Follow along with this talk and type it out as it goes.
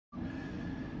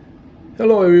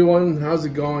Hello everyone, how's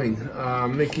it going?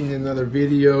 I'm making another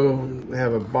video. I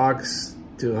have a box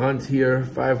to hunt here,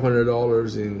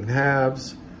 $500 in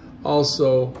halves.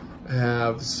 Also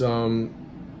have some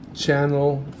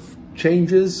channel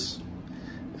changes.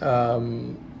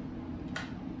 So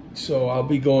I'll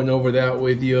be going over that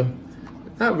with you.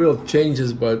 Not real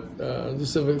changes, but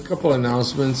just a couple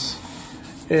announcements.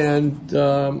 And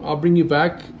I'll bring you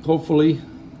back, hopefully.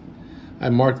 I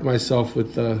marked myself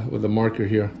with a marker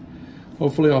here.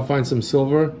 Hopefully I'll find some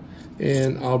silver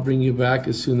and I'll bring you back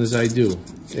as soon as I do.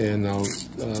 And I'll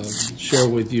share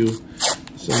with you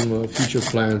some future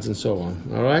plans and so on.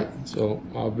 All right, so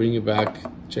I'll bring you back.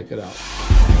 Check it out.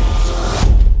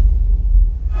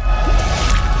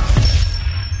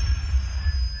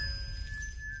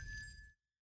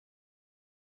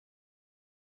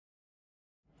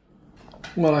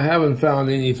 Well, I haven't found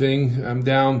anything. I'm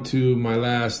down to my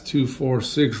last 2, 4,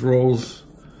 6 rolls.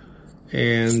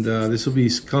 And this will be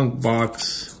skunk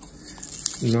box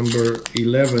number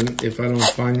 11 if I don't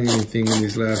find anything in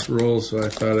these last rolls. So I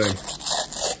thought I'd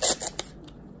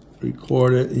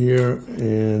record it here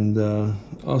and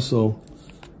also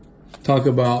talk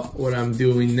about what I'm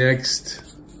doing next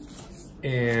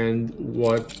and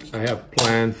what I have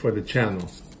planned for the channel.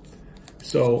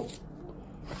 So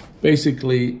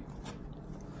basically,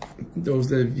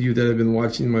 those of you that have been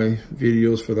watching my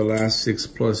videos for the last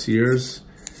 6+ years,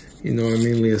 you know, I'm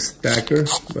mainly a stacker,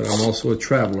 but I'm also a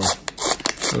traveler.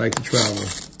 I like to travel.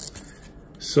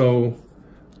 So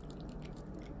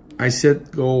I set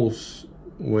goals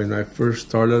when I first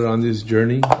started on this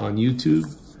journey on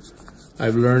YouTube.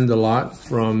 I've learned a lot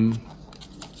from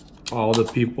all the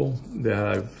people that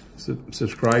I've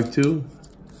subscribed to.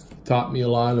 Taught me a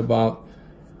lot about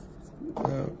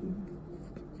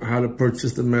how to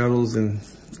purchase the metals and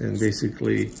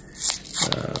basically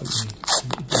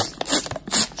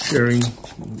sharing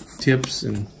tips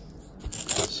and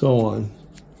so on.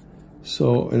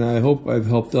 So, and I hope I've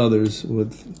helped others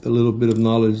with the little bit of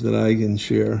knowledge that I can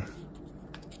share.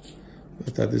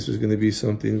 I thought this was going to be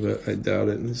something, but I doubt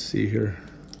it. Let's see here.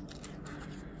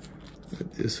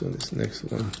 This one, this next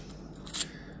one.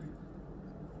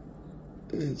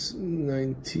 It's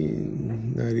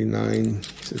 1999.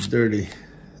 It's a dirty,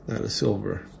 not a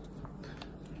silver.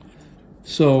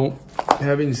 So,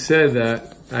 having said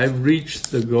that, I've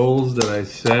reached the goals that I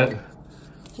set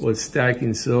with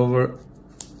stacking silver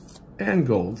and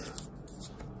gold.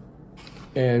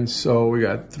 And so we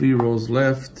got 3 rolls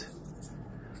left.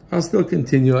 I'll still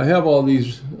continue. I have all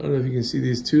these, I don't know if you can see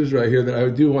these tubes right here that I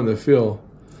do want to fill.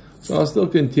 So I'll still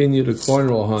continue to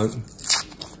CoinRoll hunt.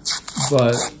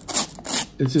 But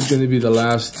this is going to be the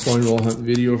last CoinRoll hunt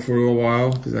video for a little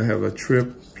while because I have a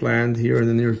trip planned here in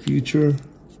the near future.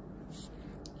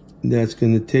 That's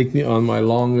going to take me on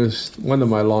one of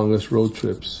my longest road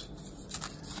trips.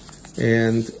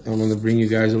 And I'm going to bring you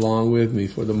guys along with me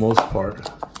for the most part.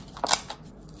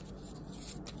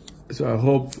 So I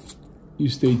hope you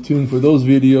stay tuned for those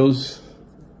videos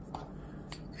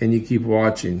and you keep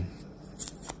watching.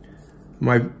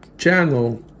 My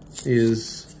channel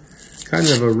is kind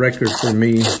of a record for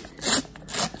me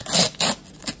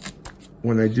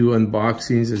when I do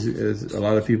unboxings, as a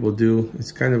lot of people do.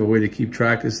 It's kind of a way to keep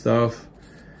track of stuff,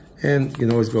 and you can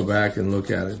always go back and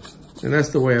look at it. And that's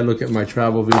the way I look at my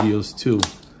travel videos too.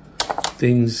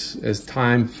 Things, as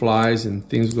time flies and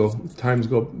times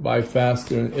go by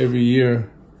faster, and every year,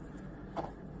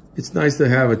 it's nice to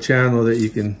have a channel that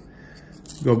you can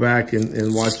go back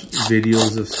and watch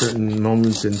videos of certain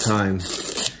moments in time.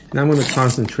 And I'm going to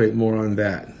concentrate more on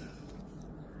that.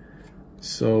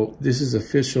 So this is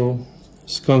official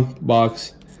skunk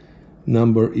box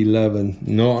number 11.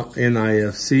 No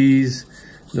NIFCs,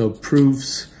 no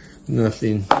proofs,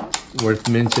 nothing worth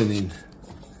mentioning.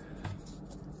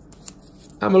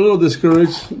 I'm a little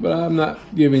discouraged, but I'm not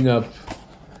giving up.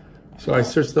 So I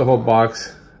searched the whole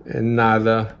box and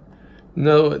nada.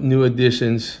 No new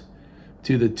additions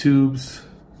to the tubes,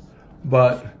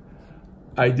 but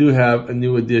I do have a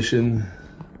new addition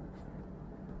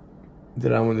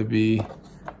that I'm going to be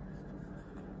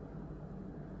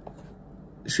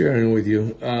sharing with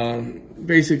you.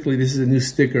 Basically, this is a new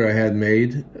sticker I had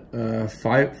made,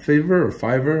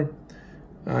 Fiverr.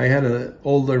 I had an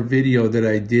older video that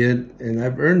I did, and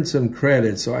I've earned some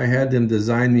credit, so I had them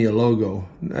design me a logo.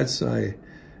 That's a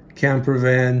camper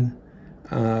van.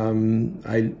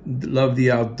 I love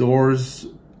the outdoors,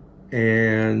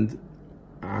 and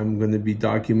I'm going to be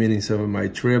documenting some of my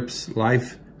trips.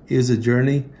 Life is a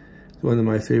journey. It's one of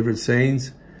my favorite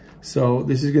sayings. So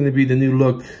this is going to be the new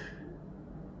look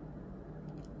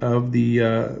of the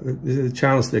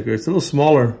channel sticker. It's a little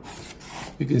smaller,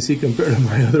 you can see, compared to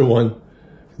my other one.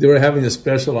 They were having a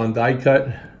special on die cut.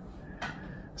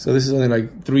 So this is only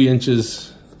like 3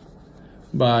 inches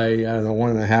by, I don't know,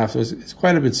 1.5. So it's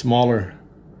quite a bit smaller.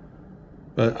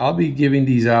 But I'll be giving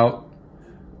these out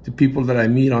to people that I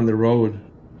meet on the road.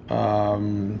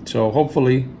 So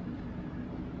hopefully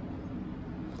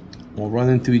we'll run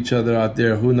into each other out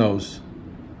there, who knows.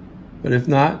 But if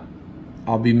not,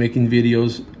 I'll be making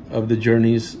videos of the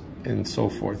journeys and so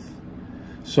forth.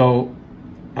 So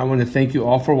I want to thank you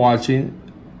all for watching,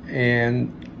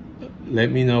 and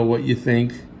let me know what you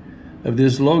think of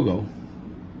this logo.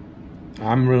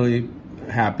 I'm really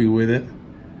happy with it.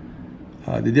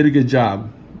 They did a good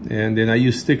job. And then I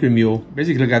used Sticker Mule.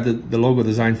 Basically, I got the logo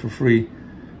designed for free.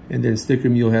 And then Sticker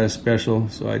Mule had a special,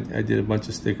 so I did a bunch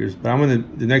of stickers. But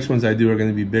the next ones I do are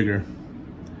gonna be bigger.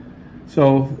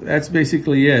 So that's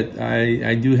basically it. I'm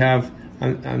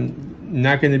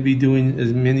not gonna be doing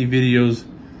as many videos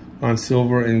on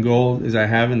silver and gold as I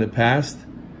have in the past.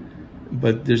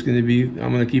 But I'm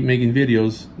gonna keep making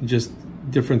videos, just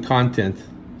different content.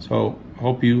 So I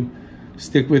hope you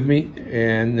stick with me,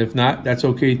 and if not, that's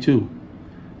okay too.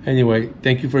 Anyway,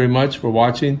 thank you very much for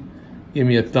watching. Give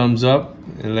me a thumbs up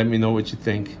and let me know what you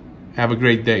think. Have a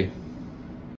great day.